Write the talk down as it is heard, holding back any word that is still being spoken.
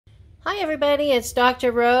Hi everybody, it's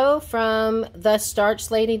Dr. Rowe from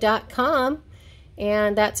thestarchlady.com,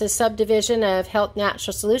 and that's a subdivision of Health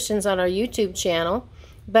Natural Solutions on our YouTube channel.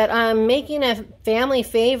 But I'm making a family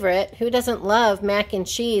favorite. Who doesn't love mac and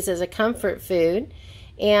cheese as a comfort food?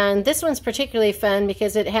 And this one's particularly fun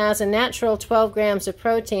because it has a natural 12 grams of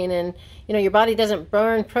protein, and you know, your body doesn't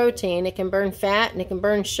burn protein. It can burn fat and it can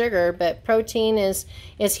burn sugar, but protein is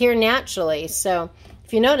here naturally. So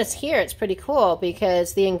if you notice here, it's pretty cool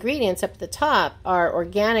because the ingredients up at the top are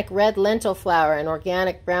organic red lentil flour and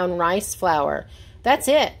organic brown rice flour. That's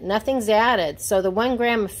it. Nothing's added. So the 1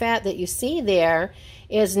 gram of fat that you see there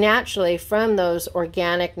is naturally from those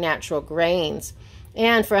organic natural grains.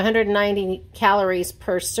 And for 190 calories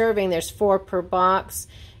per serving, there's 4 per box.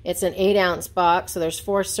 It's an 8-ounce box, so there's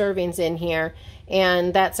 4 servings in here.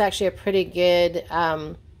 And that's actually a pretty good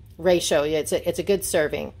ratio. It's a good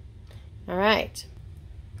serving. All right.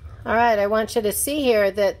 All right, I want you to see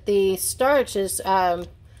here that the starch is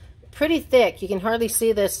pretty thick. You can hardly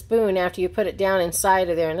see the spoon after you put it down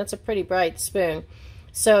inside of there, and that's a pretty bright spoon.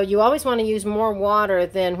 So you always want to use more water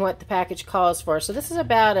than what the package calls for. So this is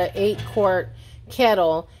about an 8-quart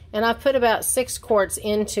kettle, and I've put about 6 quarts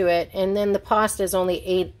into it, and then the pasta is only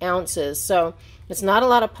 8 ounces. So it's not a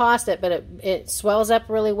lot of pasta, but it swells up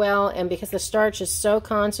really well, and because the starch is so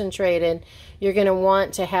concentrated, you're going to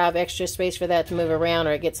want to have extra space for that to move around,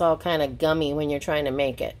 or it gets all kind of gummy when you're trying to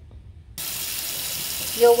make it.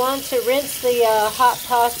 You'll want to rinse the hot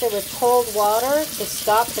pasta with cold water to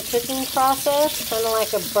stop the cooking process, kind of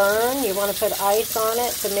like a burn. You want to put ice on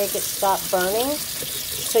it to make it stop burning.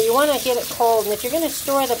 So you want to get it cold, and if you're going to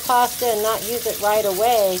store the pasta and not use it right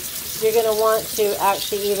away, you're going to want to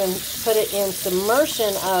actually even put it in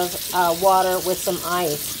submersion of water with some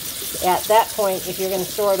ice. At that point, if you're going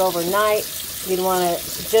to store it overnight, you'd want to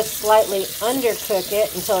just slightly undercook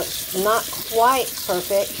it until it's not quite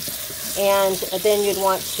perfect, and then you'd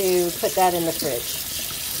want to put that in the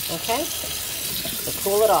fridge. Okay? So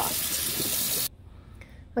cool it off.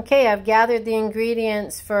 Okay, I've gathered the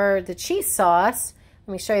ingredients for the cheese sauce.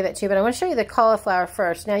 Let me show you that too, but I want to show you the cauliflower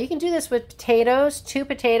first. Now you can do this with potatoes. 2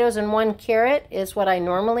 potatoes and 1 carrot is what I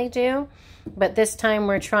normally do, but this time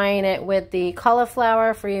we're trying it with the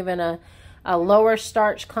cauliflower for even a lower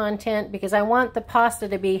starch content, because I want the pasta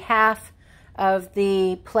to be half of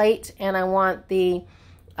the plate, and I want the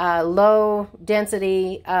low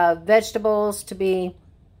density vegetables to be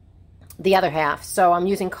the other half. So I'm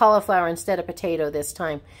using cauliflower instead of potato this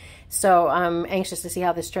time. So I'm anxious to see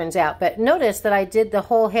how this turns out. But notice that I did the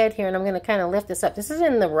whole head here, and I'm going to kind of lift this up. This is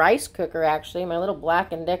in the rice cooker, actually, my little Black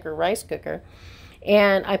 & Decker rice cooker.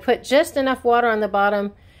 And I put just enough water on the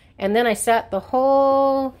bottom, and then I set the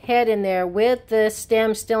whole head in there with the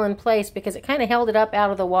stem still in place, because it kind of held it up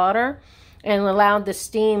out of the water and allowed the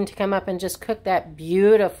steam to come up and just cook that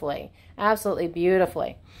beautifully, absolutely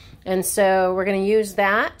beautifully. And so we're going to use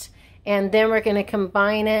that, and then we're going to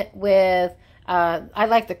combine it with I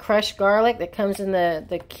like the crushed garlic that comes in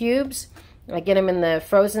the cubes. I get them in the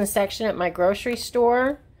frozen section at my grocery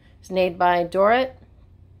store. It's made by Dorrit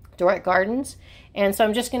Gardens. And so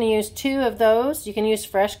I'm just going to use 2 of those. You can use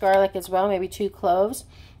fresh garlic as well, maybe 2 cloves.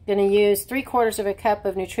 I'm going to use 3/4 of a cup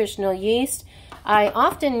of Nutritional yeast. I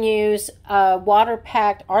often use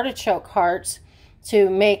water-packed Artichoke Hearts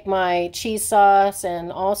to make my cheese sauce,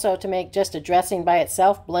 and also to make just a dressing by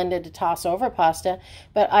itself, blended to toss over pasta.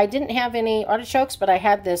 But I didn't have any artichokes, but I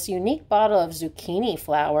had this unique bottle of Zucchini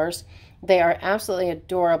Flowers. They are absolutely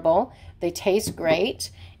adorable. They taste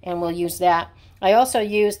great, and we'll use that. I also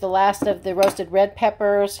used the last of the roasted red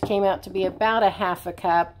peppers. Came out to be about a half a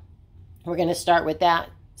cup. We're going to start with that.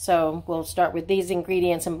 So we'll start with these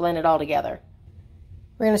ingredients and blend it all together.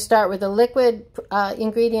 We're going to start with the liquid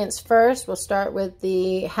ingredients first. We'll start with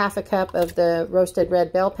the half a cup of the roasted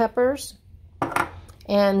red bell peppers.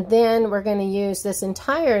 And then we're going to use this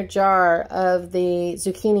entire jar of the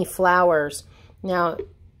zucchini flowers. Now,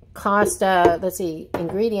 cost, let's see,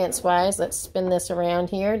 ingredients-wise, let's spin this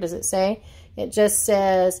around here. Does it say? It just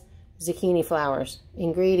says zucchini flowers.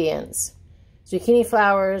 Ingredients. Zucchini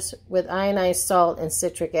flowers with ionized salt and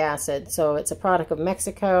citric acid. So it's a product of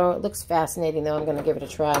Mexico. It looks fascinating, though. I'm going to give it a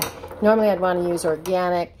try. Normally I'd want to use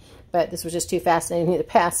organic, but this was just too fascinating to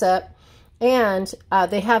pass up. And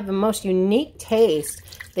they have the most unique taste.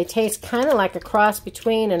 They taste kind of like a cross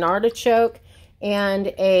between an artichoke and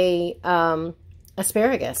a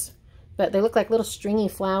asparagus. But they look like little stringy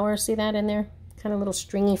flowers. See that in there? Kind of little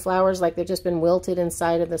stringy flowers, like they've just been wilted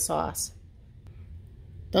inside of the sauce.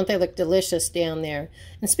 Don't they look delicious down there?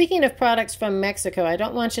 And speaking of products from Mexico, I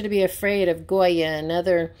don't want you to be afraid of Goya and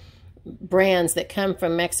other brands that come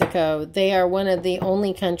from Mexico. They are one of the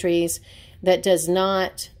only countries that does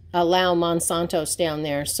not allow Monsanto's down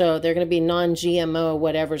there. So they're going to be non-GMO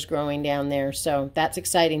whatever's growing down there. So that's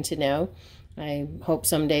exciting to know. I hope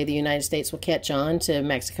someday the United States will catch on to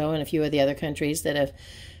Mexico and a few of the other countries that have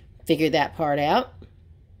figured that part out.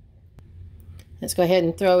 Let's go ahead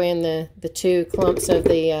and throw in the 2 clumps of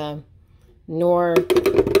the Knorr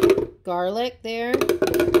garlic there.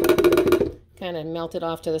 Kind of melt it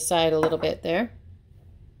off to the side a little bit there.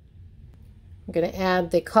 I'm going to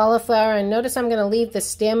add the cauliflower, and notice I'm going to leave the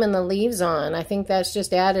stem and the leaves on. I think that's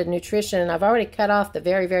just added nutrition. I've already cut off the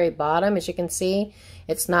very, very bottom. As you can see,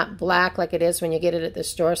 it's not black like it is when you get it at the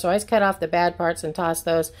store. So I always cut off the bad parts and toss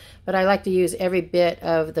those. But I like to use every bit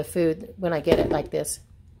of the food when I get it like this.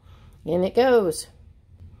 In it goes.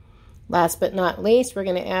 Last but not least, we're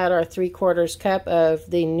going to add our 3/4 cup of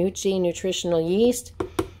the Noochie Nutritional Yeast.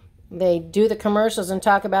 They do the commercials and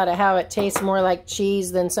talk about how it tastes more like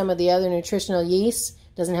cheese than some of the other nutritional yeasts.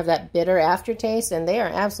 It doesn't have that bitter aftertaste, and they are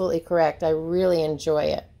absolutely correct. I really enjoy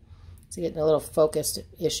it. It's getting a little focused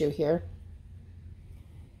issue here.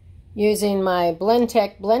 Using my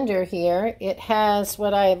Blendtec blender here, it has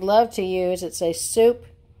what I love to use. It's a soup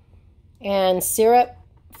and syrup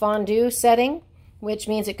fondue setting, which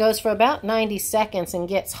means it goes for about 90 seconds and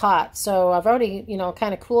gets hot. So I've already,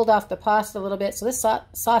 kind of cooled off the pasta a little bit. So this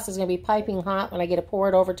sauce is going to be piping hot when I get to pour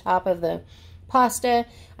it over top of the pasta.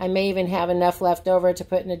 I may even have enough left over to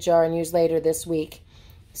put in a jar and use later this week.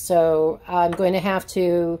 So I'm going to have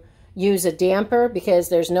to use a damper because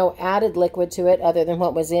there's no added liquid to it other than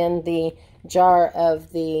what was in the jar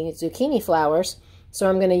of the zucchini flowers. So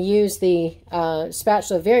I'm going to use the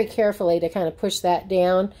spatula very carefully to kind of push that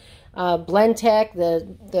down. Blendtec,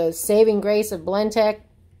 the saving grace of Blendtec,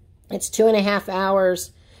 it's 2.5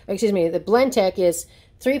 hours. Excuse me, the Blendtec is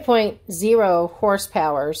 3.0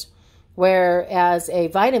 horsepowers, whereas a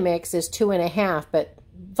Vitamix is 2.5. But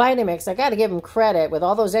Vitamix, I got to give them credit with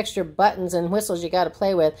all those extra buttons and whistles you got to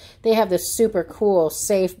play with. They have this super cool,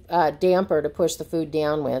 safe damper to push the food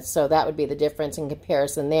down with. So that would be the difference in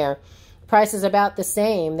comparison there. Price is about the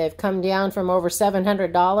same. They've come down from over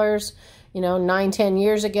 $700. 9-10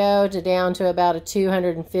 years ago to down to about a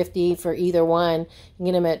 $250 for either one. You can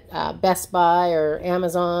get them at Best Buy or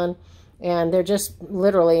Amazon, and they're just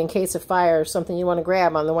literally, in case of fire, something you want to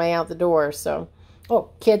grab on the way out the door. So,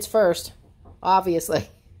 kids first, obviously.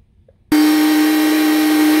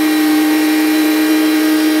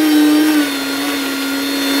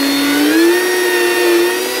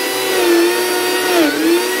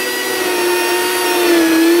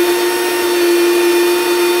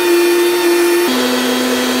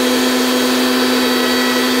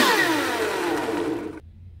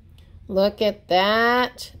 Look at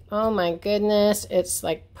that. Oh my goodness. It's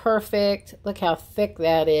like perfect. Look how thick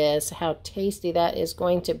that is. How tasty that is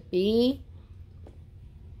going to be.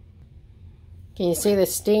 Can you see the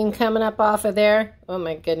steam coming up off of there? Oh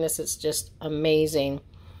my goodness. It's just amazing.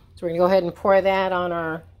 So we're going to go ahead and pour that on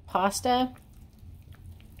our pasta.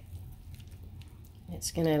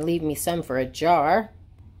 It's going to leave me some for a jar.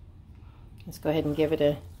 Let's go ahead and give it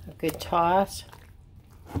a good toss.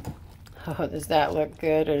 Oh, does that look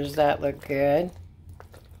good or does that look good?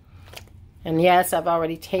 And yes, I've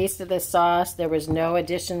already tasted the sauce. There was no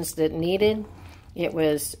additions that needed. It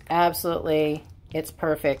was absolutely, it's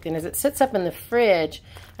perfect. And as it sits up in the fridge,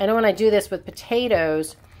 I know when I do this with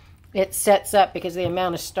potatoes, it sets up because of the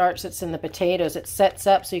amount of starch that's in the potatoes. It sets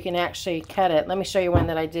up so you can actually cut it. Let me show you one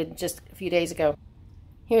that I did just a few days ago.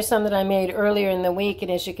 Here's some that I made earlier in the week, and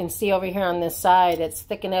as you can see over here on this side, it's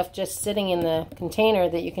thick enough just sitting in the container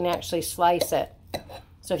that you can actually slice it.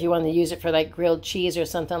 So if you wanted to use it for like grilled cheese or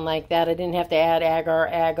something like that, I didn't have to add agar,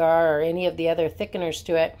 or any of the other thickeners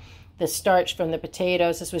to it. The starch from the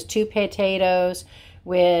potatoes. This was 2 potatoes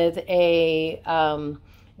with a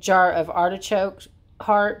jar of artichoke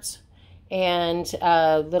hearts and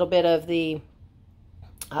a little bit of the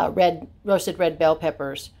roasted red bell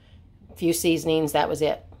peppers. A few seasonings, that was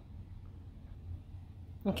it.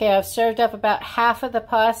 Okay, I've served up about half of the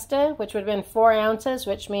pasta, which would have been 4 ounces,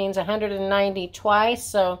 which means 190 twice,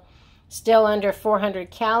 so still under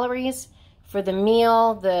 400 calories. For the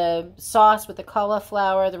meal, the sauce with the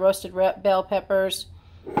cauliflower, the roasted bell peppers,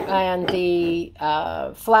 and the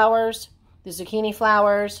flowers, the zucchini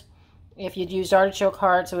flowers. If you'd used artichoke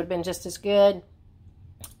hearts, it would have been just as good.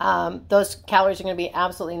 Those calories are going to be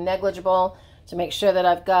absolutely negligible. To make sure that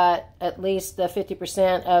I've got at least the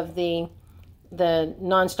 50% of the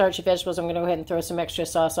non-starchy vegetables, I'm going to go ahead and throw some extra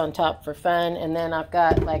sauce on top for fun. And then I've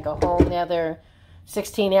got like a whole nother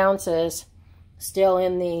 16 ounces still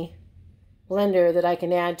in the blender that I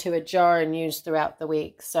can add to a jar and use throughout the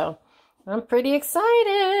week. So I'm pretty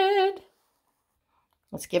excited.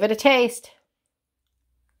 Let's give it a taste.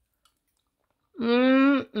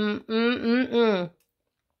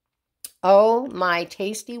 Oh, my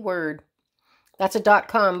tasty word. That's a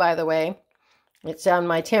 .com, by the way. It's on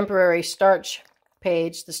my temporary starch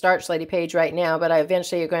page, the Starch Lady page right now, but I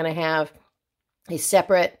eventually are going to have a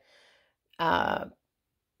separate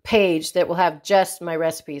page that will have just my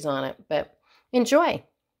recipes on it. But enjoy.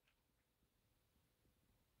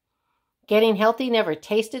 Getting healthy never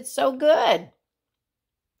tasted so good.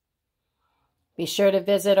 Be sure to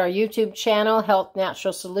visit our YouTube channel,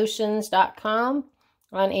 healthnaturalsolutions.com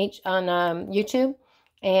on YouTube.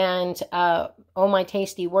 And Oh My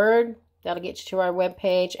Tasty Word, that'll get you to our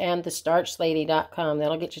webpage, and thestarchlady.com.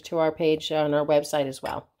 That'll get you to our page on our website as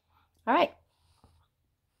well. All right.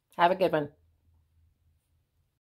 Have a good one.